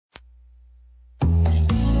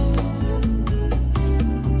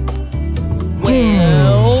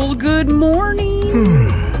morning.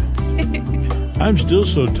 I'm still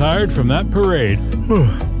so tired from that parade.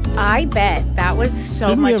 I bet. That was so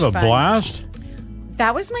Didn't much we have fun. a blast?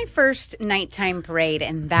 That was my first nighttime parade,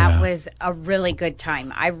 and that was a really good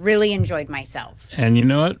time. I really enjoyed myself. And you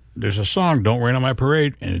know what? There's a song, Don't Rain on My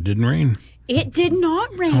Parade, and it didn't rain. It did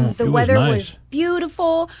not rain. Oh, the it was weather nice. was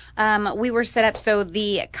beautiful. We were set up so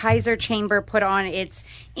the Kaiser Chamber put on its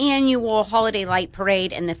annual holiday light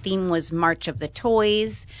parade, and the theme was March of the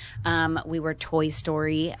Toys. We were Toy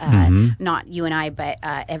Story, not you and I, but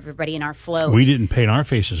everybody in our float. We didn't paint our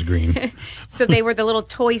faces green. So they were the little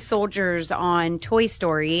toy soldiers on Toy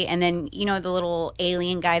Story, and then, you know, the little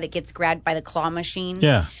alien guy that gets grabbed by the claw machine?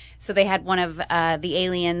 Yeah. So they had one of the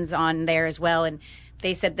aliens on there as well, and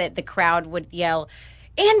they said that the crowd would yell,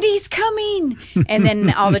 "Andy's coming!" And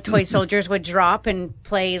then all the toy soldiers would drop and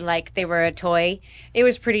play like they were a toy. It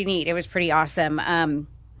was pretty neat. It was pretty awesome.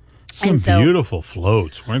 Some beautiful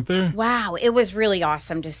floats, weren't there? Wow, it was really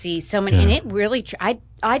awesome to see so many. Yeah. And it really, I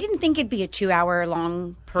didn't think it'd be a 2-hour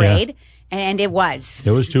long parade. And it was.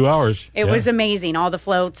 It was 2 hours. It was amazing. All the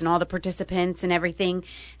floats and all the participants and everything.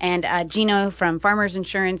 And Gino from Farmers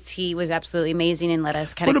Insurance, he was absolutely amazing and let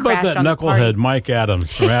us kind of crash What about that on the party. knucklehead Mike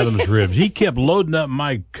Adams from Adams Ribs? He kept loading up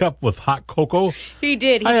my cup with hot cocoa. He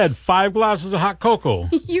did. I had 5 glasses of hot cocoa.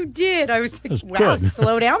 You did. I was like, That's wow, good.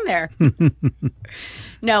 slow down there.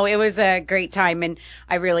 No, it was a great time. And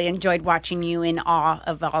I really enjoyed watching you in awe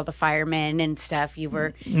of all the firemen and stuff. You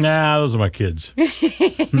were. Nah, those are my kids.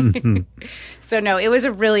 So, no, it was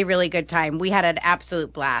a really, really good time. We had an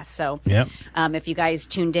absolute blast. So, Yep. if you guys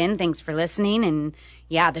tuned in, thanks for listening. And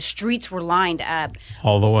yeah, the streets were lined up.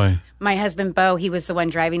 All the way. My husband, Bo, he was the one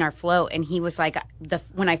driving our float. And he was like,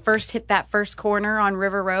 when I first hit that first corner on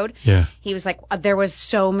River Road, Yeah. he was like, there was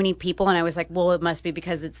so many people. And I was like, well, it must be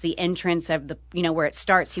because it's the entrance of the, where it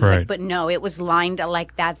starts. He was Right. like, but no, it was lined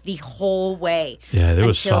like that the whole way. Yeah, there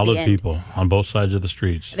was until the solid end. people on both sides of the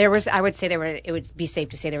streets. There was, I would say it would be safe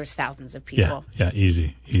to say there was thousands of people. Yeah,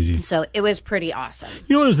 easy. So it was pretty awesome.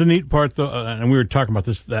 You know what was the neat part, though, and we were talking about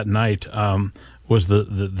this that night, was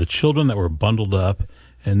the children that were bundled up,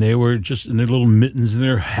 and they were just in their little mittens and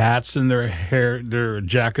their hats and their hair, their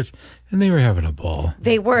jackets, and they were having a ball.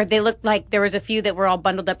 They were. They looked like there was a few that were all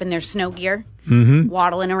bundled up in their snow gear,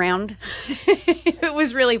 waddling around. It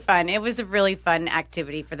was really fun. It was a really fun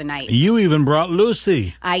activity for the night. You even brought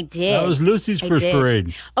Lucy. I did. That was Lucy's I first did.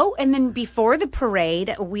 parade. Oh, and then before the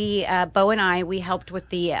parade, we, Bo and I, we helped with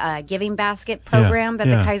the Giving Basket program that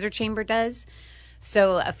the Kaiser Chamber does.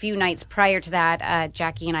 So a few nights prior to that,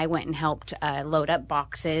 Jackie and I went and helped load up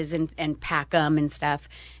boxes and pack them and stuff.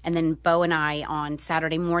 And then Bo and I, on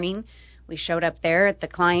Saturday morning, we showed up there at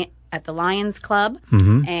the Lions Club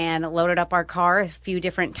and loaded up our car a few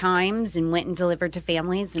different times and went and delivered to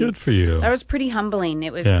families. And Good for you. that was pretty humbling.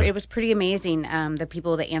 It was it was pretty amazing. The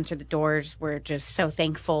people that answered the doors were just so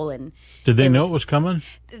thankful. And Did they know it was coming?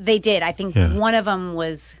 they did. I think Yeah. one of them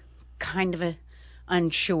was kind of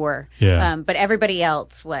unsure. Yeah. But everybody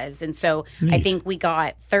else was. And so I Neat. think we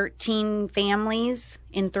got 13 families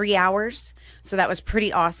in 3 hours. So that was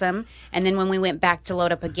pretty awesome. And then when we went back to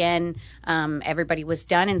load up again, everybody was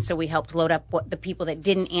done. And so we helped load up the people that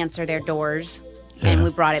didn't answer their doors. And Yeah. we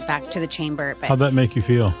brought it back to the chamber. But How'd that make you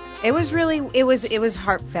feel? it was really, it was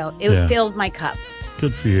heartfelt. It Yeah. filled my cup.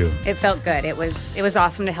 Good for you. It felt good. It was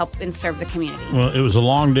awesome to help and serve the community. Well, it was a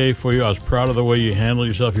long day for you. I was proud of the way you handled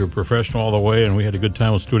yourself. You were professional all the way, and we had a good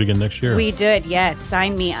time. Let's do it again next year. We did, yes.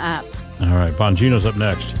 Sign me up. All right. Bongino's up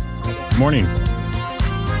next. Morning.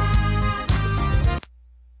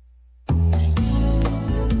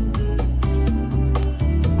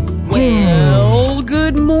 Well,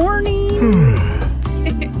 good morning.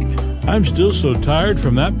 I'm still so tired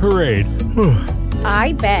from that parade.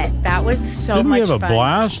 I bet. That was so Didn't much we have a fun.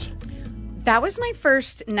 blast? That was my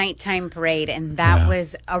first nighttime parade, and that Yeah.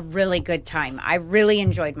 was a really good time. I really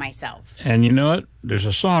enjoyed myself. And you know what? There's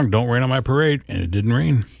a song, Don't Rain on My Parade, and it didn't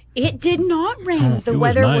rain. It did not rain. Oh, The it was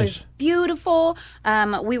weather nice. was beautiful.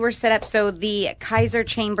 We were set up so the Kaiser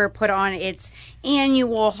Chamber put on its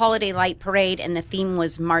annual holiday light parade, and the theme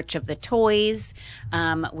was March of the Toys.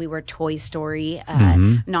 We were Toy Story,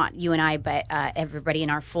 not you and I, but everybody in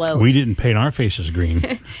our float. We didn't paint our faces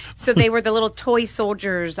green. So they were the little toy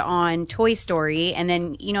soldiers on Toy Story, and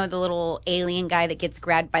then, you know, the little alien guy that gets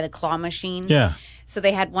grabbed by the claw machine? Yeah. So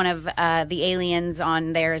they had one of the aliens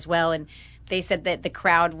on there as well, and they said that the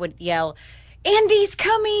crowd would yell, "Andy's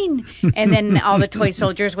coming!" And then all the toy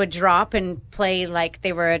soldiers would drop and play like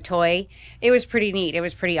they were a toy. It was pretty neat. It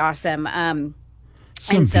was pretty awesome.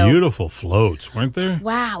 Some beautiful floats, weren't there?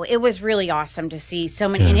 Wow, it was really awesome to see so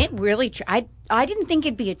many. And it really, I didn't think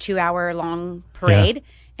it'd be a 2-hour long parade.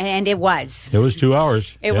 And it was. It was 2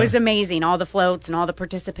 hours. It was amazing. All the floats and all the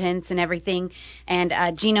participants and everything. And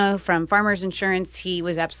Gino from Farmers Insurance, he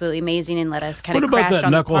was absolutely amazing and let us kind of crash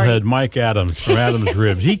on the party. What about that knucklehead Mike Adams from Adams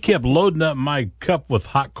Ribs? He kept loading up my cup with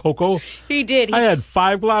hot cocoa. He did. I had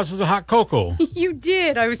 5 glasses of hot cocoa. You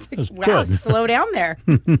did. I was like, wow, slow down there.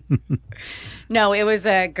 No, it was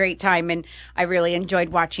a great time, and I really enjoyed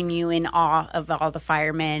watching you in awe of all the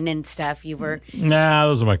firemen and stuff. You were... Nah,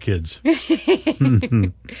 those are my kids.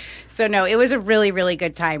 So, no, it was a really, really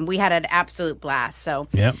good time. We had an absolute blast. So,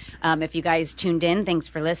 yep. If you guys tuned in, thanks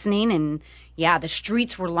for listening. And, yeah, the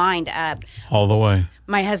streets were lined up. All the way.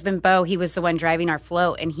 My husband, Bo, he was the one driving our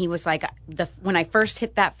float, and he was like, when I first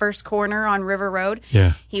hit that first corner on River Road,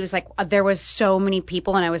 he was like, there was so many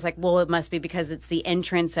people, and I was like, well, it must be because it's the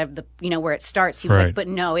entrance of the, where it starts. He was like, but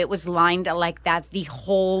no, it was lined like that the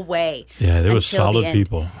whole way. Yeah, there was solid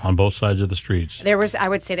people on both sides of the streets. There was, I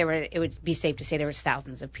would say it would be safe to say there was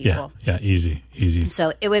thousands of people. Yeah, easy.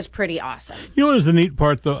 So it was pretty awesome. You know what was the neat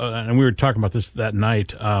part, though, and we were talking about this that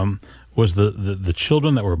night, was the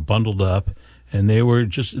children that were bundled up, and they were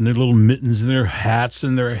just in their little mittens and their hats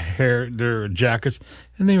and their hair, their jackets,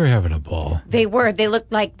 and they were having a ball. They were. They looked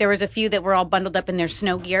like there was a few that were all bundled up in their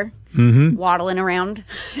snow gear, waddling around.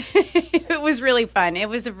 It was really fun. It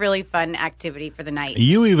was a really fun activity for the night.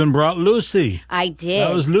 You even brought Lucy. I did.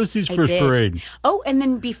 That was Lucy's first parade. Oh, and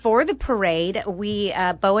then before the parade, we,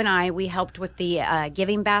 Bo and I, we helped with the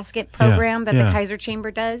giving basket program that the Kaiser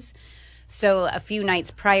Chamber does. So a few nights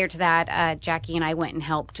prior to that, Jackie and I went and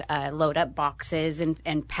helped load up boxes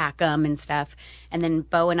and pack them and stuff. And then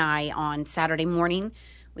Bo and I on Saturday morning,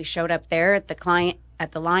 we showed up there at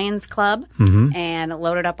the Lions Club and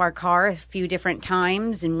loaded up our car a few different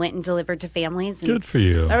times and went and delivered to families. And good for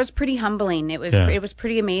you. That was pretty humbling. It was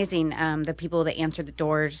pretty amazing. The people that answered the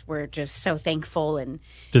doors were just so thankful. And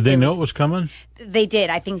did they know it was coming? They did.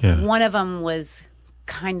 I think one of them was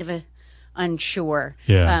kind of unsure.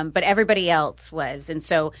 But everybody else was. And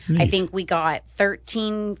so I think we got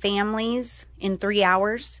 13 families in 3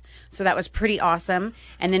 hours. So that was pretty awesome.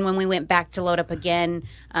 And then when we went back to load up again,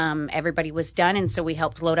 everybody was done. And so we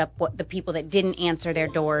helped load up the people that didn't answer their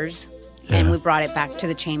doors. And we brought it back to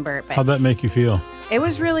the chamber. But how'd that make you feel? It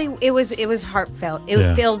was heartfelt.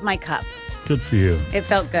 It filled my cup. Good for you. It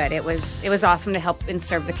felt good. It was awesome to help and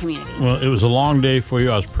serve the community. Well, it was a long day for you.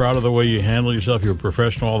 I was proud of the way you handled yourself. You were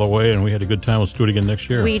professional all the way, and we had a good time. Let's do it again next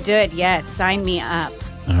year. We did, yes. Sign me up.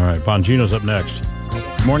 All right. Bongino's up next.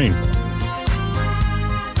 Good morning.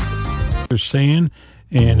 They're saying,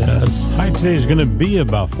 and high today is going to be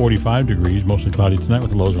about 45 degrees, mostly cloudy tonight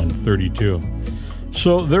with the lows around 32.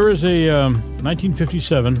 So there is a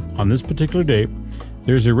 1957 on this particular date.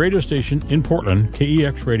 There's a radio station in Portland,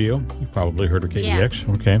 KEX Radio. You've probably heard of KEX.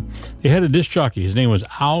 Yeah. Okay. They had a disc jockey. His name was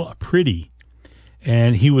Al Pretty.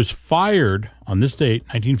 And he was fired on this date,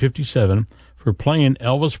 1957, for playing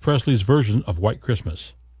Elvis Presley's version of White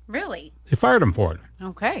Christmas. Really? They fired him for it.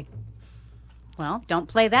 Okay. Well, don't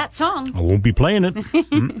play that song. I won't be playing it.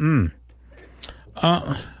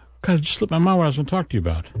 God, it just slipped my mind what I was going to talk to you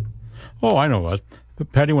about. Oh, I know what.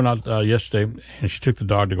 Patty went out yesterday, and she took the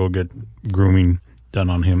dog to go get grooming done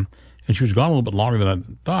on him, and she was gone a little bit longer than I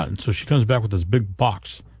thought, and so she comes back with this big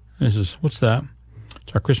box, and I says, what's that?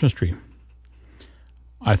 It's our Christmas tree.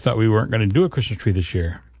 I thought we weren't going to do a Christmas tree this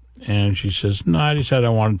year, and she says, no, I decided I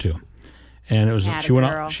wanted to, and it was, she went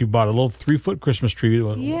out, she bought a little 3-foot Christmas tree.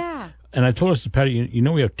 Yeah. And I told us to Patty, you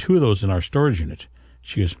know we have 2 of those in our storage unit.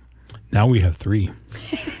 She goes, now we have 3.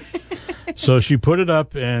 So she put it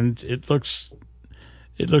up, and it looks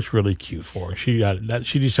really cute for her. She got that.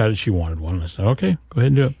 She decided she wanted one. I said, okay, go ahead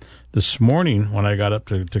and do it. This morning, when I got up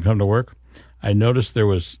to come to work, I noticed there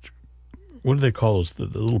was, what do they call those? The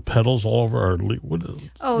little petals all over our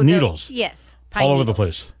needles. Yes. All over the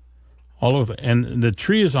place. All over. And the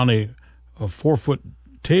tree is on a 4-foot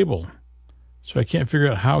table. So I can't figure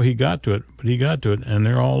out how he got to it, but he got to it, and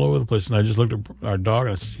they're all over the place. And I just looked at our dog,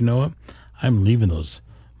 and I said, you know what? I'm leaving those.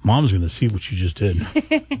 Mom's going to see what you just did.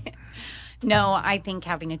 No, I think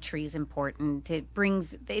having a tree is important.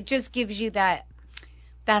 It just gives you that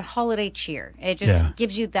holiday cheer. It just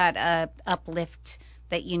gives you that uplift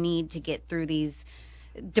that you need to get through these.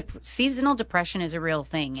 Seasonal depression is a real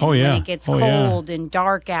thing. And when it gets cold and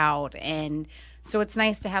dark out, and so it's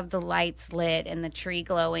nice to have the lights lit and the tree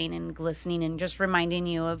glowing and glistening and just reminding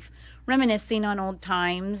you of reminiscing on old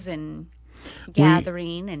times and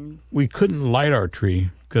gathering. We couldn't light our tree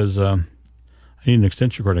because I need an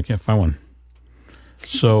extension cord. I can't find one.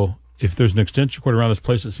 So if there's an extension cord around this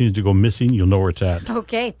place that seems to go missing, you'll know where it's at.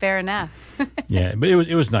 Okay, fair enough. Yeah, but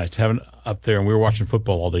it was nice to have it up there, and we were watching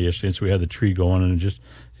football all day yesterday, and so we had the tree going, and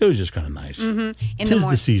it was just kind of nice. Mm-hmm. Tis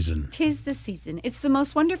the season. Tis the season. It's the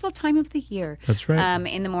most wonderful time of the year. That's right.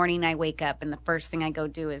 In the morning, I wake up, and the first thing I go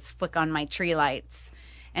do is flick on my tree lights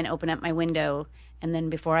and open up my window. And then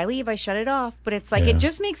before I leave, I shut it off. But it's like, it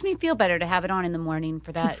just makes me feel better to have it on in the morning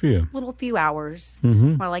for that little few hours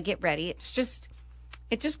while I get ready. It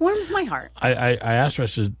just warms my heart. I asked her, I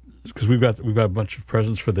said, because we've got a bunch of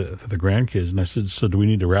presents for the grandkids, and I said, so do we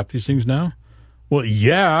need to wrap these things now? Well,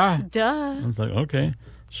 yeah. Duh. I was like, okay.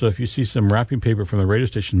 So if you see some wrapping paper from the radio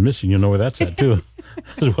station missing, you'll know where that's at, too,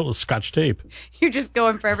 as well as Scotch tape. You're just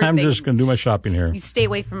going for everything. I'm just going to do my shopping here. You stay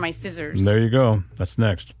away from my scissors. And there you go. That's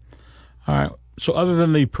next. All right. So other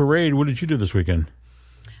than the parade, what did you do this weekend?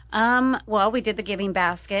 Well, we did the giving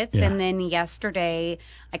baskets, and then yesterday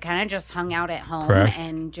I kind of just hung out at home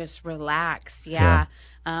and just relaxed. Yeah.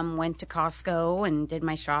 Went to Costco and did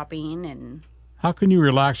my shopping. And how can you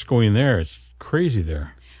relax going there? It's crazy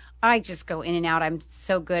there. I just go in and out. I'm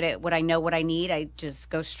so good at what I know what I need. I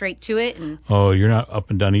just go straight to it. And oh, you're not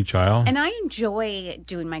up and down each aisle? And I enjoy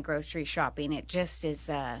doing my grocery shopping. It just is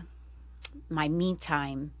my me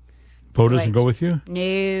time. Bo doesn't go with you?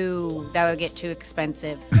 No, that would get too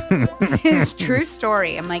expensive. It's a true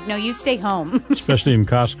story. I'm like, no, you stay home. Especially in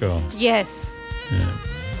Costco. Yes. Yeah.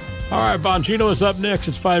 All right, Bongino is up next.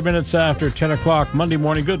 It's 5 minutes after 10 o'clock Monday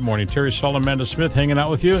morning. Good morning. Terry Saul and Amanda Smith hanging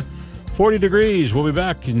out with you. 40 degrees. We'll be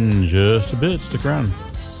back in just a bit. Stick around.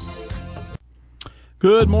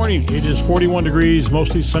 Good morning. It is 41 degrees,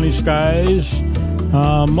 mostly sunny skies.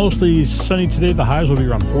 Mostly sunny today. The highs will be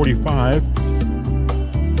around 45.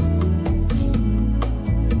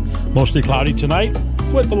 Mostly cloudy tonight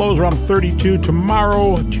with the lows around 32.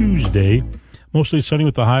 Tomorrow, Tuesday, mostly sunny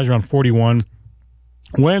with the highs around 41.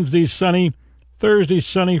 Wednesday, sunny. Thursday,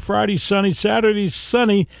 sunny. Friday, sunny. Saturday,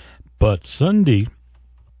 sunny. But Sunday,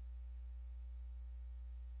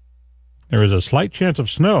 there is a slight chance of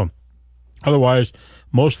snow. Otherwise,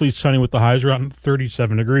 mostly sunny with the highs around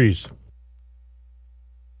 37 degrees.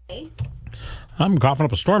 I'm coughing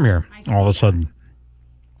up a storm here all of a sudden.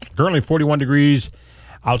 Currently 41 degrees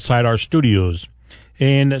outside our studios.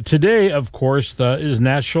 And today, of course, is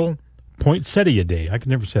National Poinsettia Day. I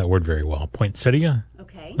can never say that word very well. Poinsettia?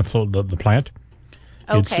 Okay. The plant.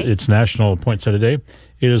 Okay. It's National Poinsettia Day.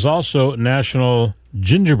 It is also National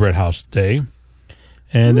Gingerbread House Day.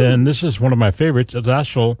 And then this is one of my favorites. It's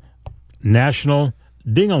also National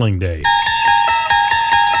Ding-a-ling Day.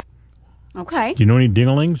 Okay. Do you know any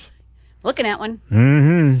ding-a-lings? Looking at one.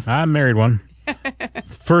 Mm-hmm. I married one.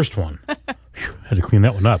 First one. Whew, had to clean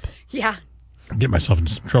that one up. Yeah. Get myself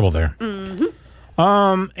into some trouble there. Mm-hmm.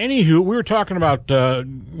 Anywho, we were talking about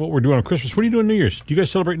what we're doing on Christmas. What are you doing New Year's? Do you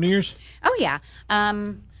guys celebrate New Year's? Oh, yeah. I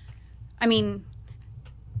mean,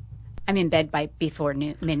 I'm in bed before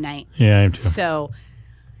midnight. Yeah, I am too. So,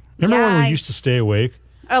 remember when we used to stay awake?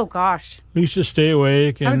 Oh, gosh. We used to stay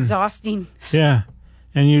awake. How exhausting. Yeah.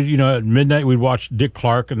 And, you know, at midnight we'd watch Dick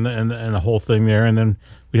Clark and the whole thing there, and then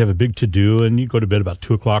we'd have a big to-do, and you'd go to bed about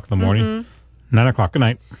 2 o'clock in the morning. Mm-hmm. 9 o'clock at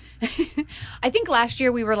night. I think last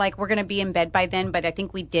year we were like, we're going to be in bed by then, but I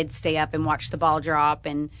think we did stay up and watch the ball drop.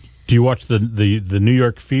 And do you watch the New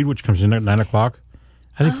York feed, which comes in at 9 o'clock?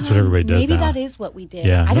 I think that's what everybody does maybe now. That is what we did.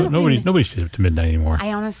 Yeah, nobody stays up to midnight anymore.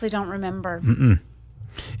 I honestly don't remember. Mm-mm.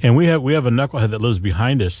 And we have a knucklehead that lives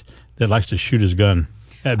behind us that likes to shoot his gun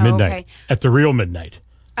at midnight, okay. At the real midnight.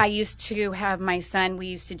 I used to have my son, we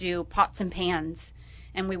used to do pots and pans,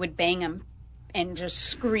 and we would bang them and just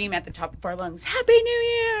scream at the top of our lungs, Happy New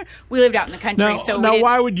Year! We lived out in the country. Now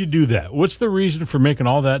why would you do that? What's the reason for making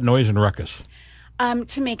all that noise and ruckus?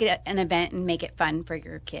 To make it an event and make it fun for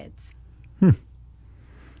your kids.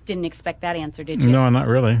 Didn't expect that answer, did you? No, not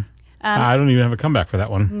really. I don't even have a comeback for that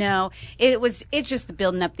one. No, it's just the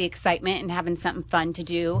building up the excitement and having something fun to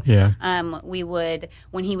do. Yeah. We would,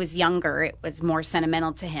 when he was younger, it was more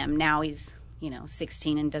sentimental to him. Now he's,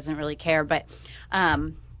 16 and doesn't really care, but,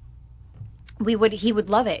 he would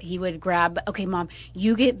love it. He would grab, okay, Mom,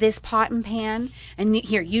 you get this pot and pan, and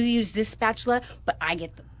here, you use this spatula, but I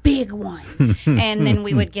get the big one. And then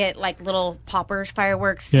we would get like little poppers,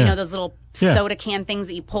 fireworks, those little soda can things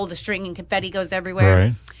that you pull the string and confetti goes everywhere.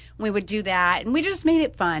 Right. We would do that, and we just made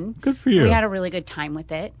it fun. Good for you. We had a really good time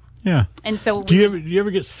with it. Yeah. And so, do you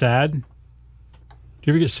ever get sad? Do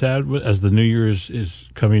you ever get sad as the New Year is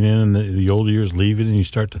coming in and the old year is leaving, and you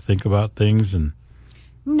start to think about things? And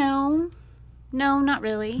no, not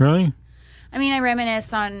really. Really? I mean, I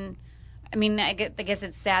reminisce on. I mean, I guess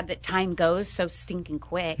it's sad that time goes so stinking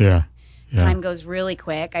quick. Yeah. Time goes really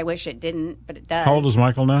quick. I wish it didn't, but it does. How old is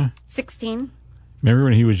Michael now? 16. Remember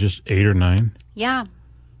when he was just 8 or 9? Yeah.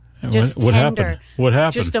 What happened? What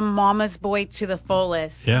happened? Just a mama's boy to the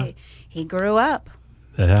fullest. Yeah. He grew up.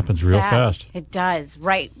 That happens real fast. It does,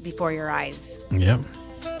 right before your eyes. Yep.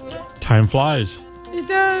 Time flies. It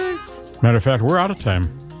does. Matter of fact, we're out of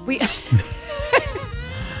time. We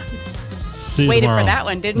See you waited tomorrow. for that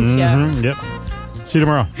one, didn't Yep. See you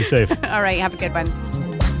tomorrow. Be safe. you? All right, have a good one.